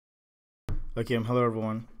Okay, hello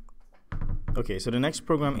everyone. Okay, so the next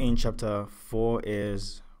program in chapter 4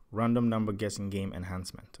 is random number guessing game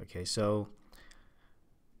enhancement. Okay, so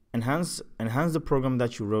enhance the program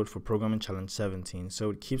that you wrote for programming challenge 17 so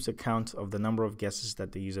it keeps account of the number of guesses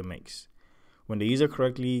that the user makes. When the user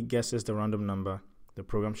correctly guesses the random number, the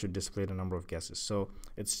program should display the number of guesses. So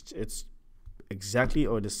it's exactly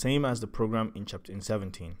or the same as the program in chapter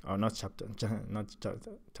 17, or not chapter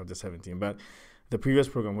 17, but the previous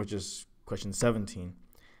program, which is question 17.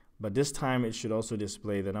 But this time it should also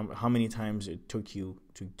display the number, how many times it took you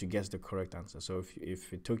to guess the correct answer. So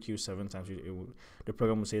if it took you 7 times, the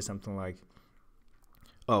program will say something like,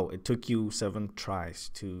 oh, it took you 7 tries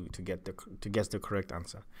to guess the correct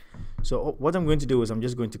answer. So what I'm going to do is I'm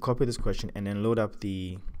just going to copy this question and then load up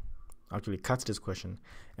cut this question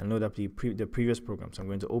and load up the previous program. So I'm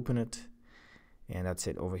going to open it, and that's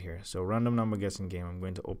it over here. So random number guessing game, I'm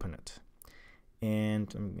going to open it.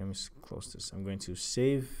 And let me close this. I'm going to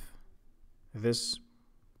save this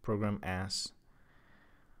program as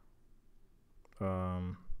a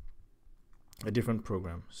different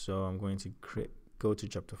program. So I'm going to go to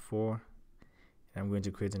chapter 4. And I'm going to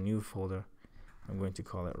create a new folder. I'm going to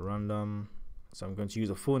call it random. So I'm going to use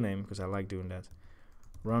a full name because I like doing that.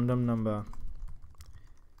 Random number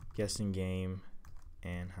guessing game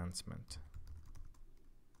enhancement.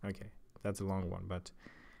 Okay, that's a long one, but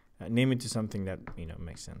name it to something that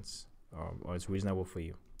makes sense or it's reasonable for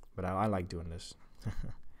you. But I like doing this.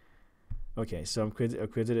 Okay, so I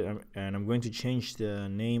created it, and I'm going to change the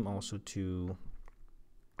name also to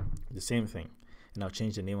the same thing, and I'll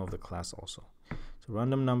change the name of the class also. So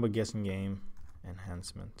random number guessing game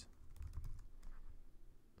enhancement,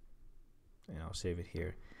 and I'll save it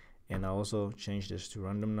here, and I'll also change this to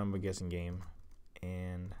random number guessing game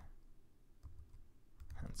and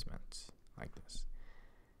enhancement, like this.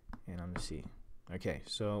 And let me see. Okay,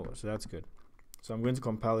 so that's good. So I'm going to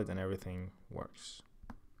compile it and everything works.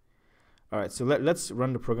 All right, so let's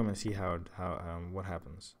run the program and see what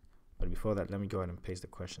happens. But before that, let me go ahead and paste the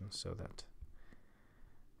question so that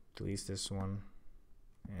delete this one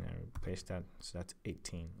and then paste that. So that's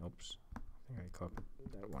 18. Oops, I think I copied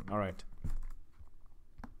that one. All right.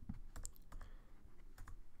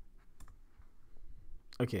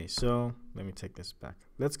 Okay, so let me take this back.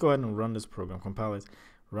 Let's go ahead and run this program, compile it,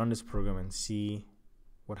 run this program and see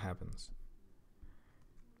what happens.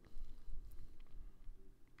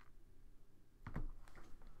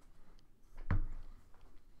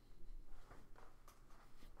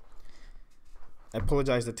 I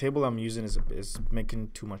apologize, the table I'm using is making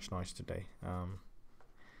too much noise today.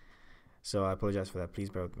 So I apologize for that. Please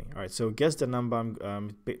bear with me. All right, so guess the number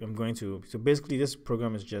I'm going to. So basically this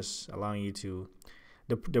program is just allowing you to,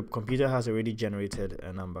 the computer has already generated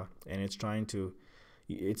a number and it's telling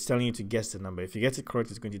you to guess the number. If you get it correct,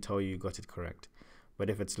 it's going to tell you got it correct. But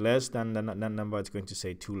if it's less than that number, it's going to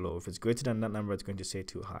say too low. If it's greater than that number, it's going to say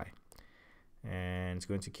too high. And it's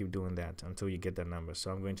going to keep doing that until you get that number.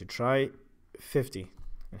 So I'm going to try 50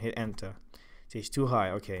 and hit enter. It says too high.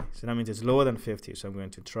 Okay, so that means it's lower than 50. So I'm going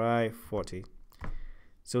to try 40.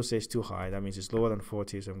 Still says too high. That means it's lower than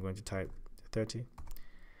 40. So I'm going to type 30.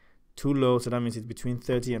 Too low. So that means it's between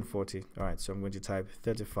 30 and 40. All right, so I'm going to type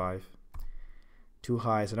 35. Too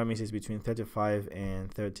high, so that means it's between 35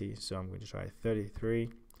 and 30. So I'm going to try 33.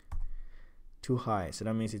 Too high, so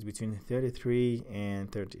that means it's between 33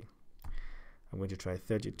 and 30. I'm going to try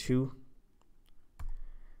 32.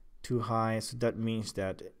 Too high, so that means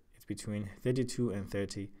that it's between 32 and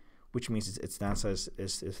 30, which means its answer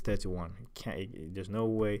is 31. There's no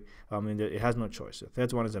way. It has no choice. So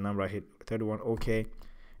 31 is the number. I hit 31, okay,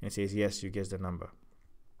 and it says yes, you guessed the number.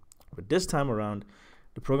 But this time around,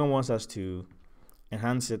 the program wants us to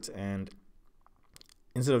enhance it, and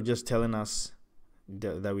instead of just telling us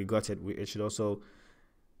that we got it, it should also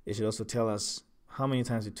tell us how many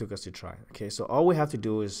times it took us to try. Okay, so all we have to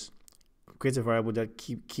do is create a variable that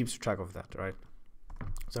keeps track of that, right?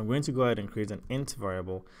 So I'm going to go ahead and create an int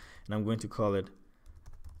variable, and I'm going to call it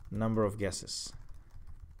number of guesses.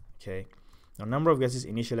 Okay, now number of guesses,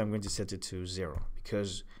 initially I'm going to set it to 0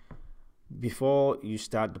 because before you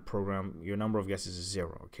start the program, your number of guesses is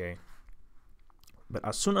 0. Okay, but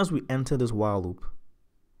as soon as we enter this while loop,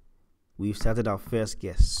 we've started our first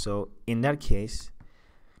guess. So in that case,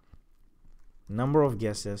 number of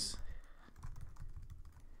guesses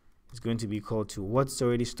is going to be equal to what's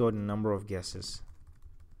already stored in number of guesses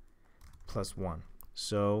plus 1.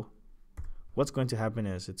 So what's going to happen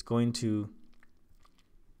is it's going to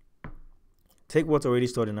take what's already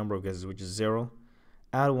stored in number of guesses, which is 0,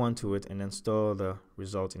 add 1 to it, and then store the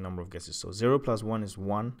result in number of guesses. So 0 plus 1 is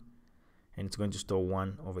 1. And it's going to store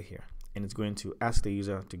 1 over here, and it's going to ask the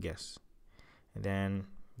user to guess. and then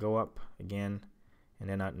go up again, and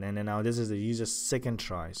then now this is the user's second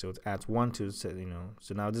try, so it adds 1 to, so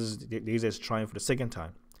now this is the user is trying for the second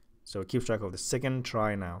time, so it keeps track of the second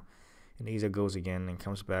try now, and the user goes again and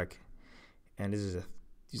comes back, and this is a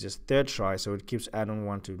user's third try, so it keeps adding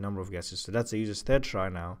 1 to number of guesses. So that's the user's third try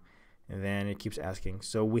now, and then it keeps asking.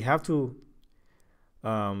 So we have to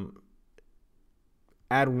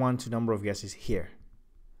add 1 to number of guesses here,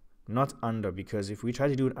 not under, because if we try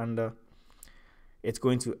to do it under, it's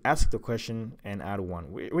going to ask the question and add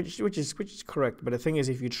 1, which is correct. But the thing is,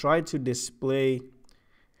 if you try to display,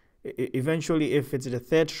 eventually, if it's the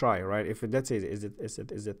third try, right? If let's say it's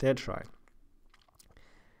the third try,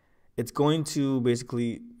 it's going to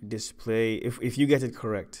basically display, if you get it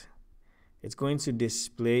correct, it's going to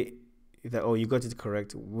display that, oh, you got it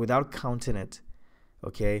correct, without counting it,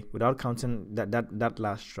 okay, without counting that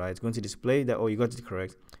last try. It's going to display that, oh, you got it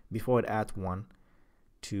correct, before it adds 1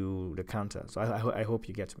 to the counter. So I hope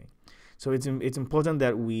you get me. So it's important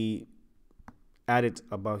that we add it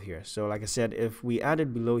above here. So like I said, if we add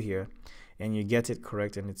it below here and you get it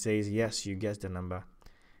correct and it says yes, you guessed the number,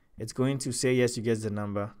 it's going to say yes, you guessed the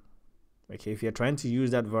number. Okay, if you're trying to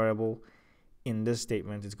use that variable in this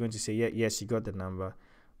statement, it's going to say, yeah, yes, you got the number.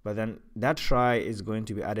 But then that try is going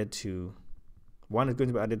to be added to, 1 is going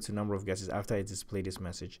to be added to number of guesses after it displays this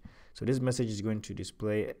message. So this message is going to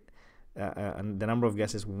display the number of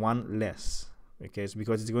guesses 1 less. Okay, it's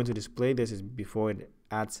because it's going to display this is before it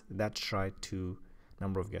adds that try to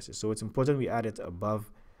number of guesses. So it's important we add it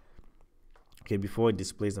above, okay, before it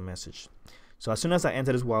displays the message. So as soon as I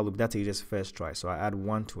enter this while loop, that's the user's first try. So I add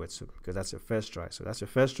 1 to it, so because that's your first try. So that's your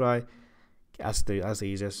first try. Ask the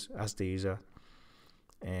user,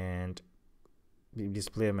 and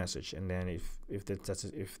display a message. And then if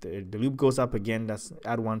the loop goes up again, that's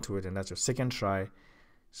add 1 to it, and that's your second try.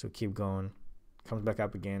 So keep going. Comes back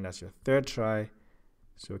up again. That's your third try.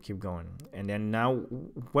 So keep going. And then now,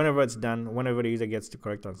 whenever it's done, whenever the user gets the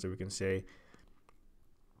correct answer, we can say,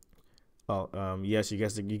 oh, yes, you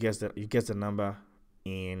guessed the number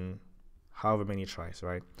in however many tries,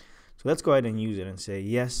 right? So let's go ahead and use it and say,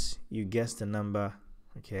 yes, you guessed the number,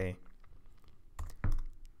 okay,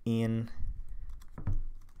 in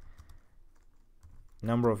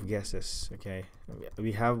number of guesses. Okay,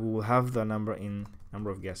 we will have the number in number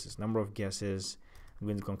of guesses. Number of guesses, I'm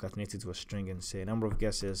going to concatenate it to a string and say number of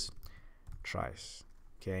guesses tries.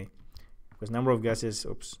 Okay, because number of guesses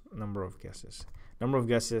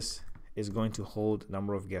is going to hold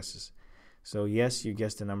number of guesses. So yes, you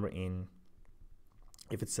guessed the number in,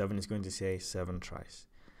 if it's 7, it's going to say 7 tries.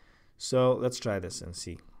 So let's try this and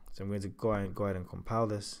see. So I'm going to go ahead and compile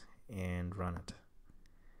this and run it.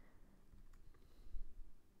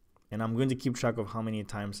 And I'm going to keep track of how many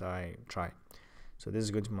times I try. So this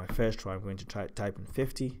is going to be my first try. I'm going to type in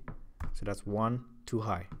 50. So that's 1, too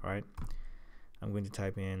high, right? I'm going to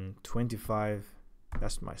type in 25.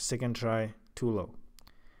 That's my second try, too low.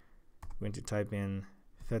 I'm going to type in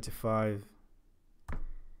 35,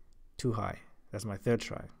 too high. That's my third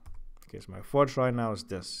try. Okay, so my fourth try now is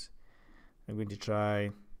this. I'm going to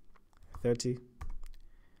try 30,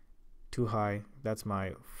 too high. That's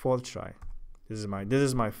my fourth try. This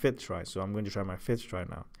is my fifth try. So I'm going to try my fifth try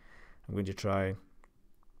now. I'm going to try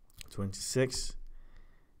 26,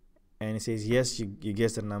 and it says yes, you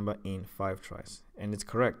guessed the number in 5 tries, and it's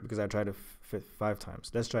correct because I tried it 5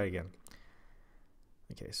 times. Let's try again.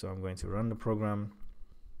 Okay, so I'm going to run the program.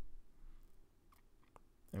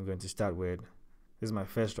 I'm going to start with, this is my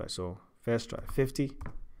first try. So first try 50,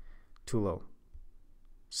 too low.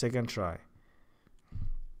 Second try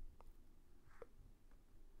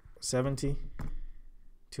 70,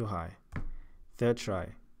 too high. Third try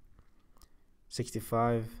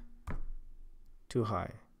 65, too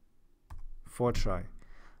high. Fourth try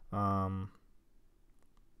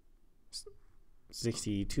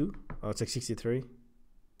 62, oh, it's like 63,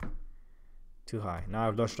 too high. Now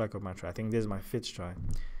I've lost track of my try. I think this is my fifth try.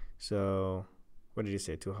 So what did you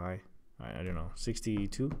say, too high? I don't know,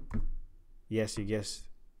 62. Yes, you guessed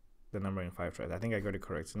the number in 5 tries. I think I got it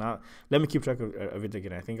correct. So now let me keep track of it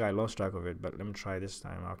again. I think I lost track of it, but let me try this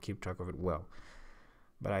time. I'll keep track of it well.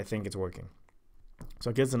 But I think it's working.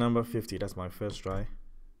 So I guess the number 50. That's my first try,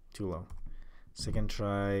 too low. Second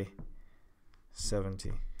try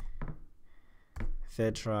 70.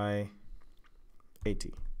 Third try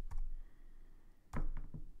 80.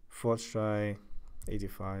 Fourth try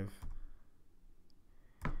 85.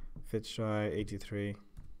 Fifth try 83.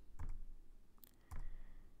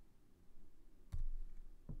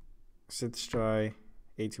 Sixth try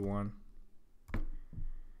 81.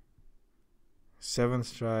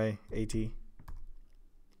 Seventh try 80.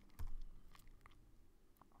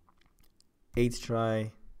 8th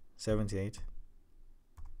try, 78.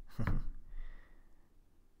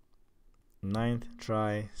 9th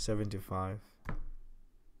try, 75.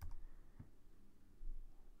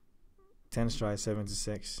 10th try,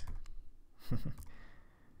 76.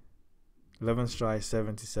 11th try,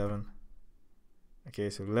 77. Okay,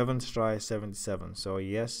 so 11th try, 77. So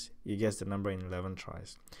yes, you guessed the number in 11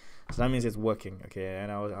 tries. So that means it's working. Okay,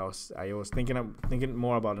 and I was thinking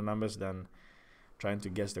more about the numbers than trying to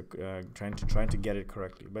guess the trying to get it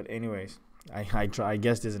correctly. But anyways, I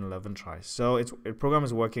guessed this in 11 tries. So the program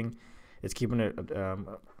is working. It's keeping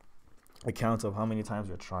account of how many times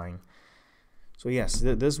we're trying. So yes,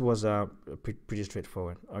 this was pretty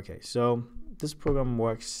straightforward. Okay, so this program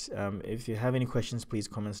works. If you have any questions, please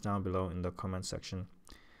comment down below in the comment section.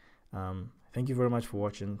 Thank you very much for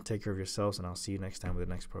watching. Take care of yourselves, and I'll see you next time with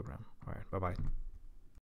the next program. All right, bye-bye.